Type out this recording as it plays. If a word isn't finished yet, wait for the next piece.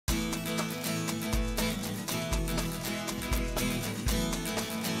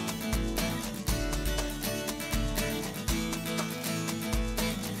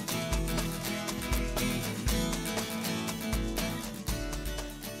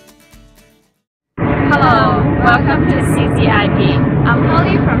Welcome to CCIP. I'm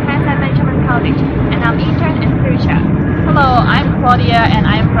Holly from Hindsight Management College, and I'm intern at FUSIA. Hello, I'm Claudia, and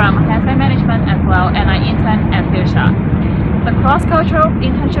I'm from Hindsight Management as well, and I intern at FUSIA. The Cross-Cultural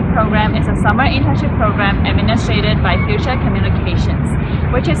Internship Program is a summer internship program administered by FUSIA Communications,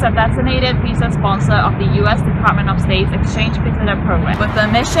 which is a designated visa sponsor of the U.S. Department of State's Exchange Visitor Program, with the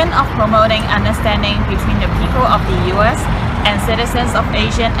mission of promoting understanding between the people of the U.S. and citizens of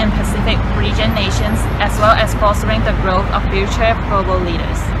Asian and Pacific region nations, as well as fostering the growth of future global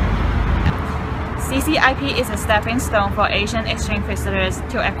leaders. CCIP is a stepping stone for Asian exchange visitors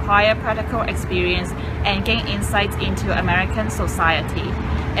to acquire practical experience and gain insights into American society.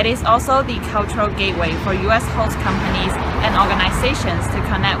 It is also the cultural gateway for U.S. host companies and organizations to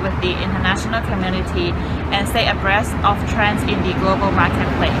connect with the international community and stay abreast of trends in the global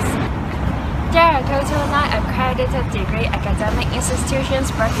marketplace. There are a total of 9 accredited degree academic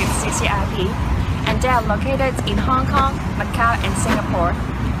institutions work with CCIP, and they are located in Hong Kong, Macau, and Singapore.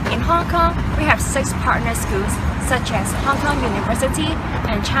 In Hong Kong, we have 6 partner schools such as Hong Kong University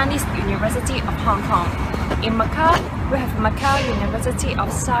and Chinese University of Hong Kong. In Macau, we have Macau University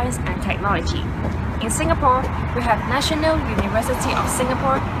of Science and Technology. In Singapore, we have National University of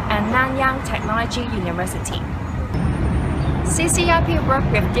Singapore and Nanyang Technology University. CCIP work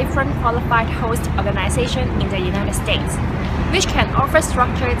with different qualified host organizations in the United States, which can offer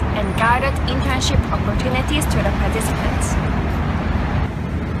structured and guided internship opportunities to the participants.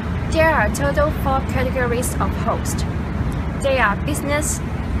 There are a total of 4 categories of hosts. They are business,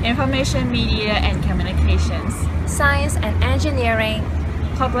 Information media and communications, science and engineering,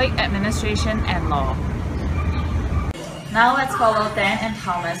 public administration, and law. Now let's follow Dan and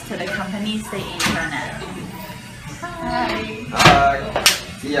Thomas to the companies they intern at. Hi. Hi.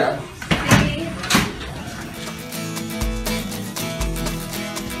 Yeah.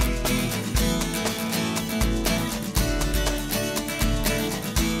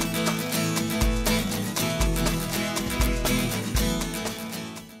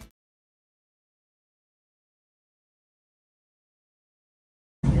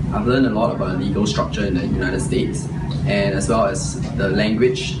 I've learned a lot about legal structure in the United States, and as well as the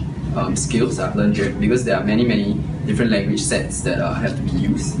language skills I've learned here, because there are many different language sets that have to be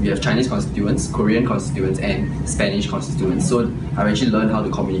used. We have Chinese constituents, Korean constituents, and Spanish constituents. So I've actually learned how to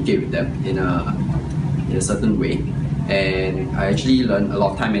communicate with them in a certain way. And I actually learned a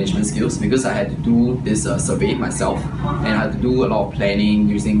lot of time management skills because I had to do this survey myself, and I had to do a lot of planning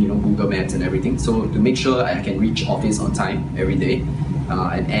using Google Maps and everything. So to make sure I can reach office on time every day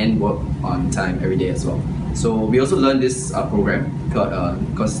and end work on time every day as well. So we also learned this program called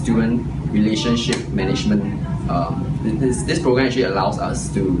Constituent Relationship Management. This program actually allows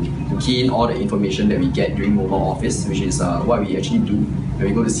us to key in all the information that we get during mobile office, which is what we actually do when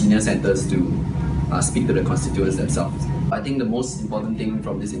we go to senior centers to speak to the constituents themselves. I think the most important thing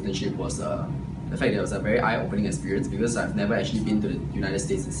from this internship was the fact that it was a very eye-opening experience, because I've never actually been to the United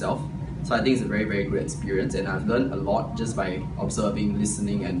States itself. So I think it's a very good experience, and I've learned a lot just by observing,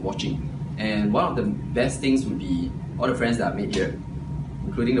 listening, and watching. And one of the best things would be all the friends that I've made here,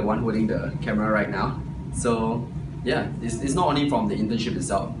 including the one holding the camera right now. So yeah, it's not only from the internship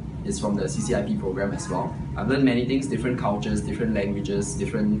itself, it's from the CCIP program as well. I've learned many things, different cultures, different languages,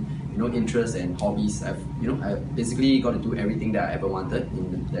 different interests and hobbies. I basically got to do everything that I ever wanted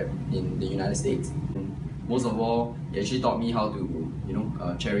in the United States. And most of all, it actually taught me how to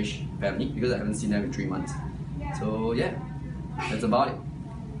cherish family, because I haven't seen them in 3 months. So yeah, that's about it.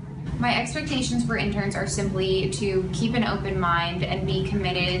 My expectations for interns are simply to keep an open mind and be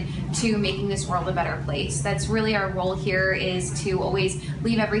committed to making this world a better place. That's really our role here, is to always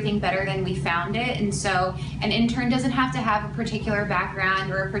leave everything better than we found it. And so an intern doesn't have to have a particular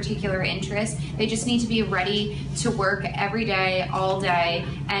background or a particular interest. They just need to be ready to work every day, all day,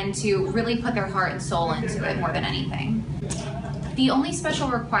 and to really put their heart and soul into it more than anything. The only special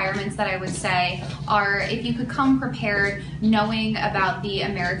requirements that I would say are if you could come prepared knowing about the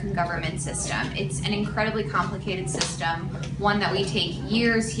American government system. It's an incredibly complicated system, one that we take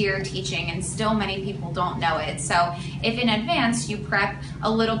years here teaching, and still many people don't know it. So if in advance you prep a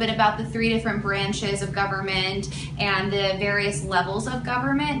little bit about the 3 different branches of government and the various levels of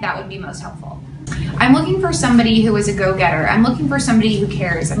government, that would be most helpful. I'm looking for somebody who is a go-getter. I'm looking for somebody who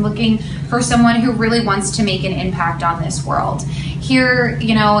cares. I'm looking for someone who really wants to make an impact on this world. Here,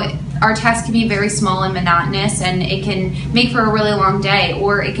 our tasks can be very small and monotonous, and it can make for a really long day,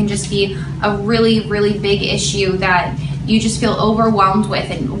 or it can just be a really big issue that you just feel overwhelmed with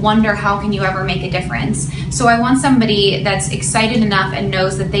and wonder how can you ever make a difference. So I want somebody that's excited enough and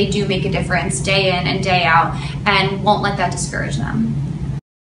knows that they do make a difference day in and day out, and won't let that discourage them.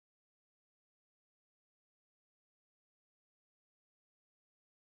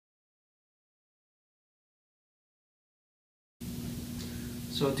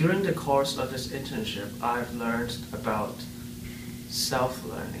 So during the course of this internship, I've learned about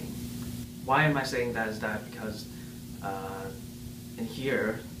self-learning. Why am I saying that is that because in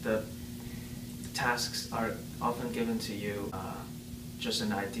here, the tasks are often given to you just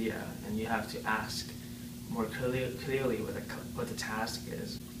an idea, and you have to ask more clearly what the task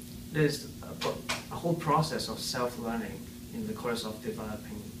is. There's a whole process of self-learning in the course of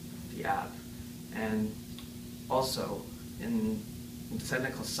developing the app, and also in the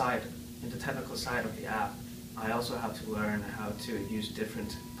technical side of the app, I also have to learn how to use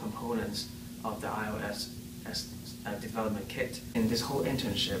different components of the iOS as a development kit. In this whole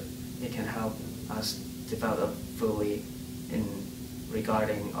internship, it can help us develop fully in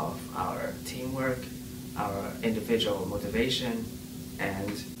regarding of our teamwork, our individual motivation,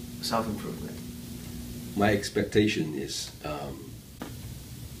 and self-improvement. My expectation is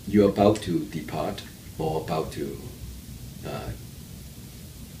you're about to depart or about to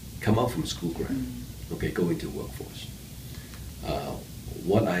come out from school grad, okay, go into workforce.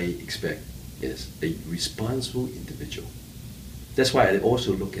 What I expect is a responsible individual. That's why I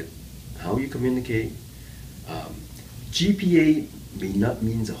also look at how you communicate. GPA may not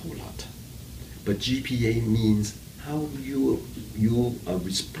mean a whole lot, but GPA means how you are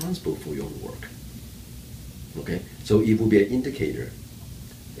responsible for your work. Okay, so it will be an indicator.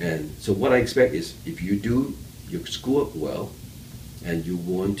 And so what I expect is if you do your schoolwork well, and you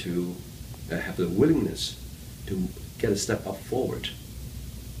want to have the willingness to get a step up forward,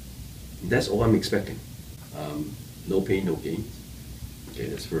 that's all I'm expecting. No pain, no gain. Okay,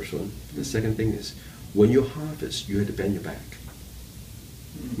 that's the first one. The second thing is, when you harvest, you have to bend your back.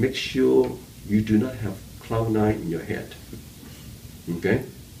 Make sure you do not have cloud nine in your head. Okay?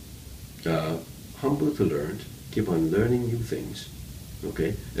 Humble to learn, keep on learning new things.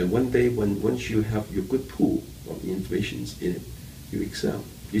 Okay? And one day, once you have your good pool of informations in it, you excel,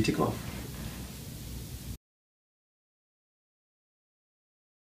 you take off.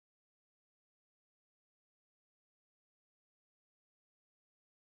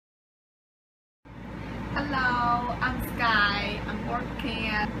 Hello, I'm Sky. I'm working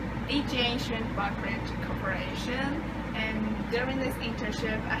at Asian Brokerage Corporation, and during this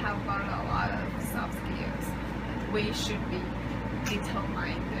internship, I have learned a lot of soft skills. We should be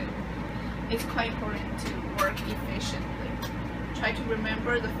detail-minded. It's quite important to work efficiently. Try to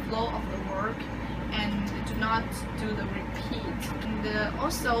remember the flow of the work and do not do the repeat. And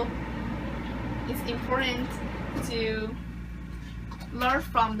also, it's important to learn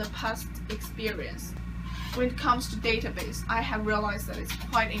from the past experience. When it comes to database, I have realized that it's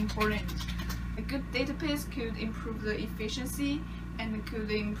quite important. A good database could improve the efficiency and it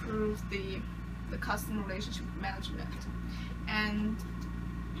could improve the customer relationship management. And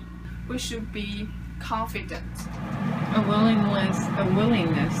we should be confident. A willingness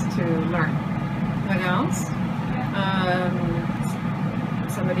to learn. What else?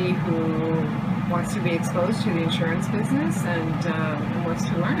 Somebody who wants to be exposed to the insurance business and wants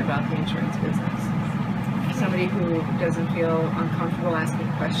to learn about the insurance business. Somebody who doesn't feel uncomfortable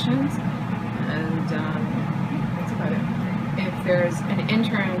asking questions, and that's about it. If there's an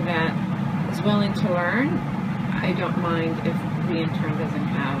intern that is willing to learn, I don't mind if the intern doesn't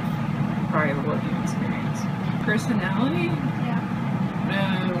have prior working experience. Personality,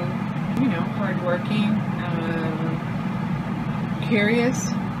 you know, hardworking, curious,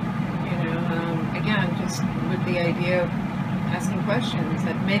 you know, again, just with the idea of asking questions,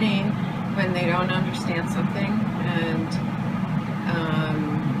 admitting when they don't understand something, and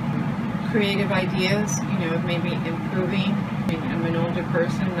creative ideas, you know, maybe improving. I'm an older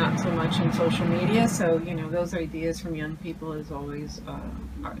person, not so much in social media, so, you know, those ideas from young people is always are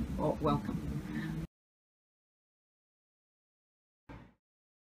welcome.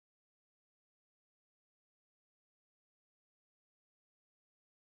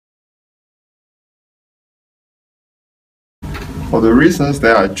 For the reasons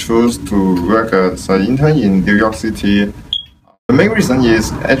that I chose to work as an intern in New York City, the main reason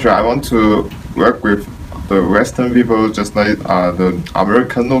is actually I want to work with the Western people, just like the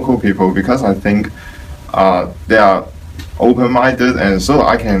American local people, because I think they are open-minded, and so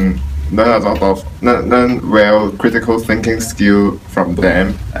I can learn a lot of learn well critical thinking skill from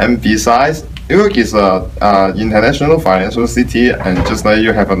them. And besides, New York is a international financial city, and just like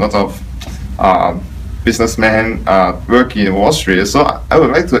you have a lot of businessmen work in Wall Street, so I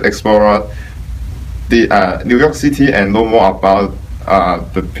would like to explore the New York City and know more about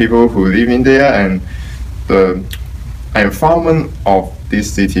the people who live in there and the environment of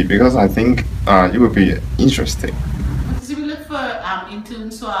this city, because I think it would be interesting. So we look for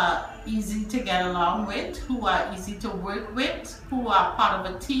interns who are easy to get along with, who are easy to work with, who are part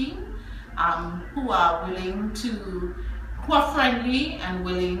of a team, who are friendly and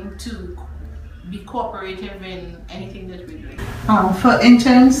willing to be cooperative in anything that we do. For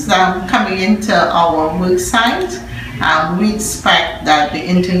interns coming into our work site, we expect that the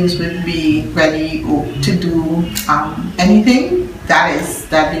interns would be ready to do anything.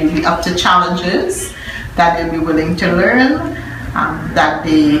 That they'll be up to challenges, that they'll be willing to learn, that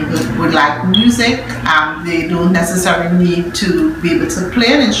they would like music. They don't necessarily need to be able to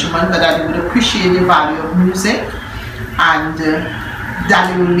play an instrument, but that they would appreciate the value of music, and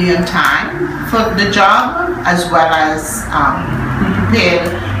that they will be on time for the job, as well as be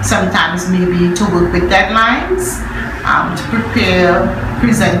prepared sometimes maybe to work with deadlines, to prepare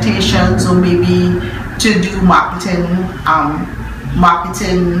presentations, or maybe to do marketing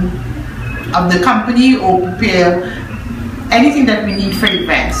of the company, or prepare anything that we need for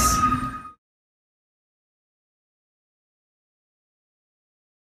events.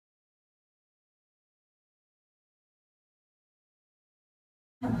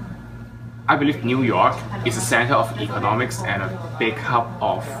 I believe New York is a center of economics and a big hub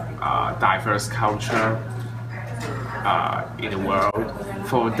of diverse culture in the world.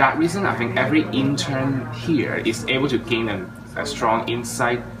 For that reason, I think every intern here is able to gain a strong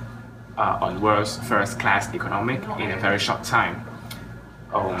insight on world's first-class economic in a very short time.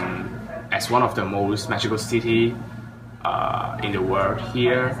 As one of the most magical cities in the world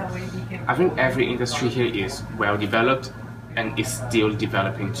here, I think every industry here is well developed and is still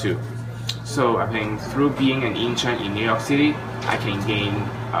developing too. So I think through being an intern in New York City, I can gain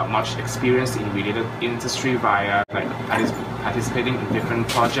much experience in related industry via participating in different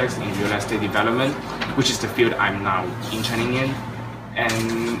projects in real estate development, which is the field I'm now interning in.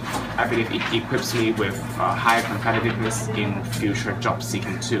 And I believe it equips me with higher competitiveness in future job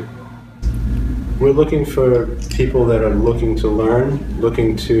seeking too. We're looking for people that are looking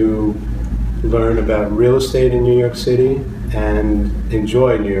to learn about real estate in New York City and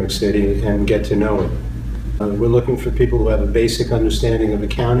enjoy New York City and get to know it. We're looking for people who have a basic understanding of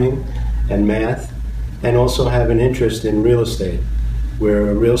accounting and math, and also have an interest in real estate.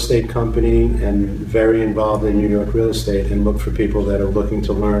 We're a real estate company and very involved in New York real estate, and look for people that are looking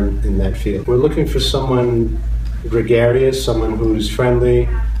to learn in that field. We're looking for someone gregarious, someone who's friendly.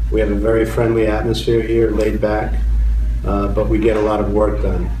 We have a very friendly atmosphere here, laid back, but we get a lot of work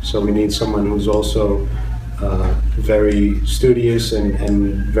done. So we need someone who's also very studious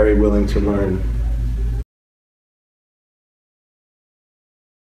and very willing to learn.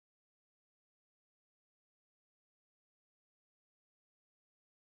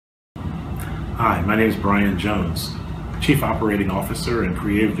 Hi, my name is Brian Jones, Chief Operating Officer and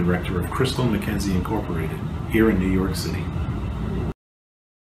Creative Director of Crystal McKenzie Incorporated here in New York City.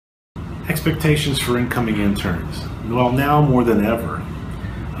 Expectations for incoming interns. Well, now more than ever,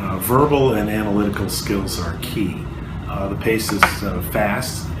 verbal and analytical skills are key. The pace is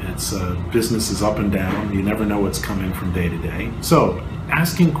fast, business is up and down, you never know what's coming from day to day. So,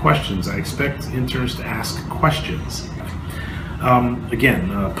 asking questions, I expect interns to ask questions. Again,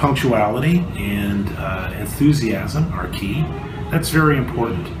 punctuality and enthusiasm are key. That's very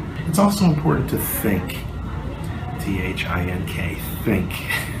important. It's also important to think. T-H-I-N-K, think.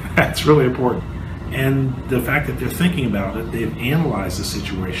 That's really important. And the fact that they're thinking about it, they've analyzed the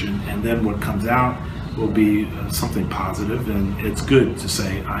situation, and then what comes out will be something positive, and it's good to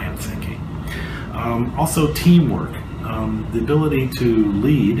say, I am thinking. Also teamwork, the ability to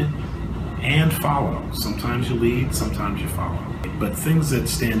lead and follow. Sometimes you lead, sometimes you follow. But things that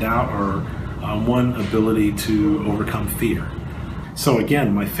stand out are one, ability to overcome fear. So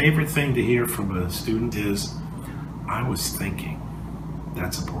again, my favorite thing to hear from a student is, I was thinking.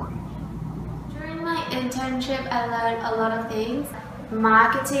 That's important. During my internship, I learned a lot of things.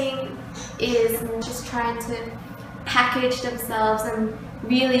 Marketing is just trying to package themselves and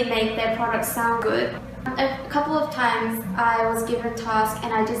really make their products sound good. A couple of times I was given a task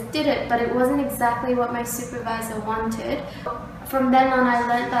and I just did it, but it wasn't exactly what my supervisor wanted. From then on, I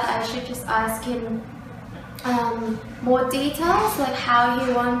learned that I should just ask him more details, like how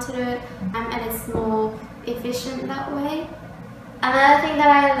he wanted it, and it's more efficient that way. Another thing that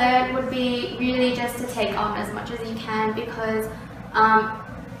I learned would be really just to take on as much as you can, because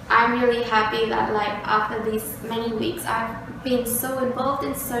I'm really happy that after these many weeks I've been so involved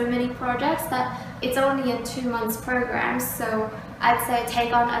in so many projects that it's only a 2-month program, so I'd say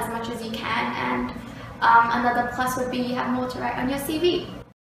take on as much as you can, and another plus would be you have more to write on your CV.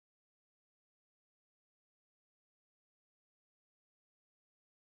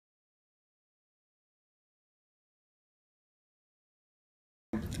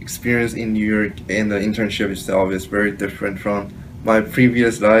 experience in New York and the internship itself is very different from my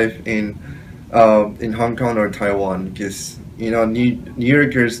previous life in Hong Kong or Taiwan, because New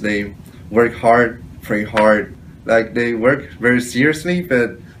Yorkers, they work hard, play hard, like they work very seriously,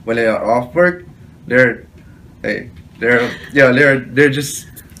 but when they are off work, they're just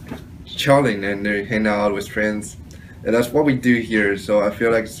chilling and they hang out with friends, and that's what we do here. So I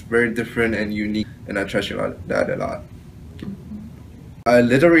feel like it's very different and unique, and I treasure that a lot. I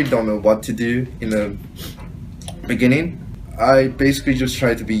literally don't know what to do in the beginning. I basically just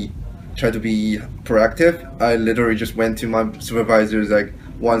try to be proactive. I literally just went to my supervisors like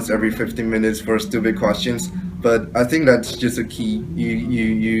once every 15 minutes for stupid questions. But I think that's just a key.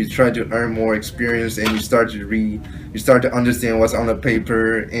 You try to earn more experience, and you start to read, you start to understand what's on the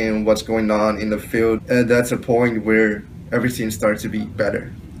paper and what's going on in the field. And that's a point where everything starts to be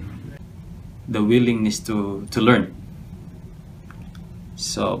better. The willingness to learn.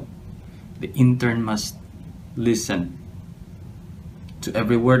 So the intern must listen to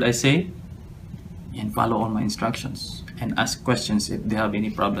every word I say and follow all my instructions and ask questions if they have any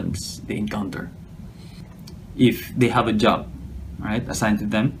problems they encounter. If they have a job, right, assigned to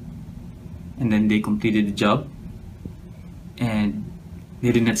them, and then they completed the job and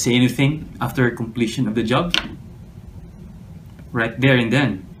they did not say anything after completion of the job, right there and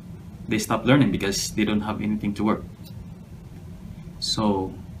then they stop learning because they don't have anything to work.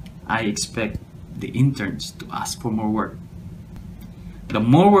 So I expect the interns to ask for more work. The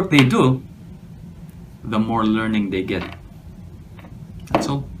more work they do, the more learning they get. That's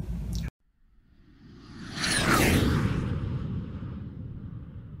all.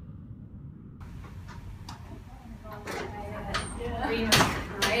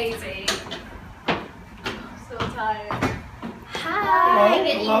 Crazy. So tired. Hi.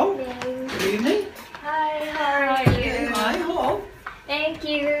 Hello. Good evening. Hi. How are you? Hi. Hello. Thank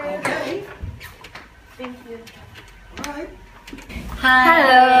you. Okay. Thank you. All right. Hi.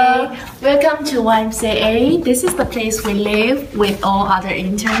 Hello. Welcome to YMCA. This is the place we live with all other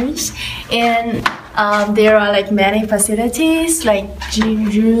interns, and there are like many facilities like gym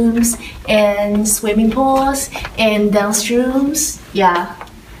rooms and swimming pools and dance rooms. Yeah,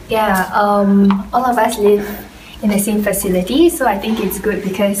 all of us live in the same facility, so I think it's good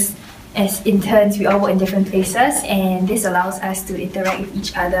because as interns we all work in different places, and this allows us to interact with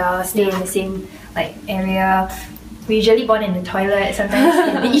each other, stay in the same area. We usually bond in the toilet,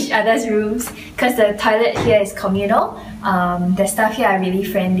 sometimes in each other's rooms, because the toilet here is communal. The staff here are really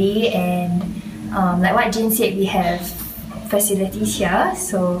friendly, and like what Jane said, we have facilities here,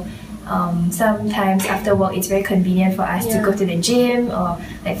 so sometimes after work it's very convenient for us to go to the gym, or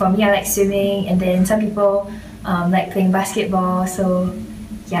like for me I like swimming, and then some people like playing basketball, so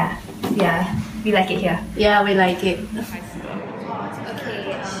yeah, we like it here. Yeah, we like it.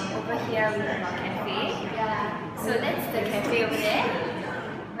 Okay, over here we have our cafe. So that's the cafe over there.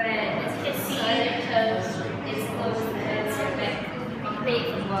 But as you can see, it's closed because we're back late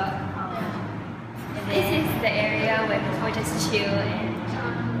from work. And this is the area where people just chill,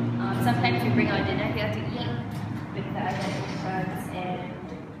 and sometimes we bring our dinner here to eat with the other interns. And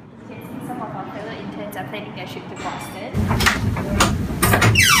you can see some of our fellow interns are planning their trip to Boston.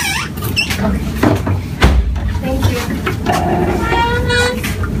 Okay. Thank you.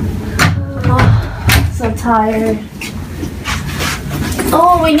 So tired.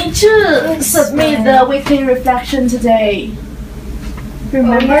 Oh, we need to submit the weekly reflection today.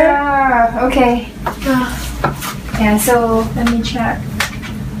 Remember? Oh, yeah. Okay. Yeah, so let me check.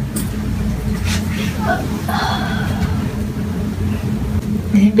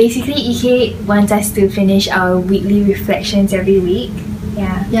 Basically, EK wants us to finish our weekly reflections every week.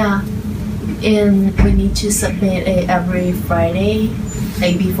 Yeah. And we need to submit it every Friday,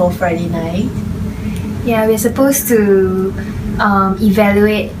 like before Friday night. Yeah, we're supposed to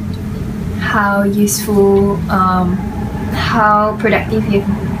evaluate how useful, how productive we've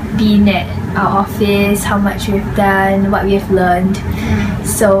been at our office, how much we've done, what we've learned.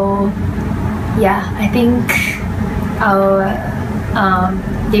 So yeah, I think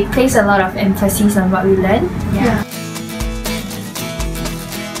they place a lot of emphasis on what we learned. Yeah.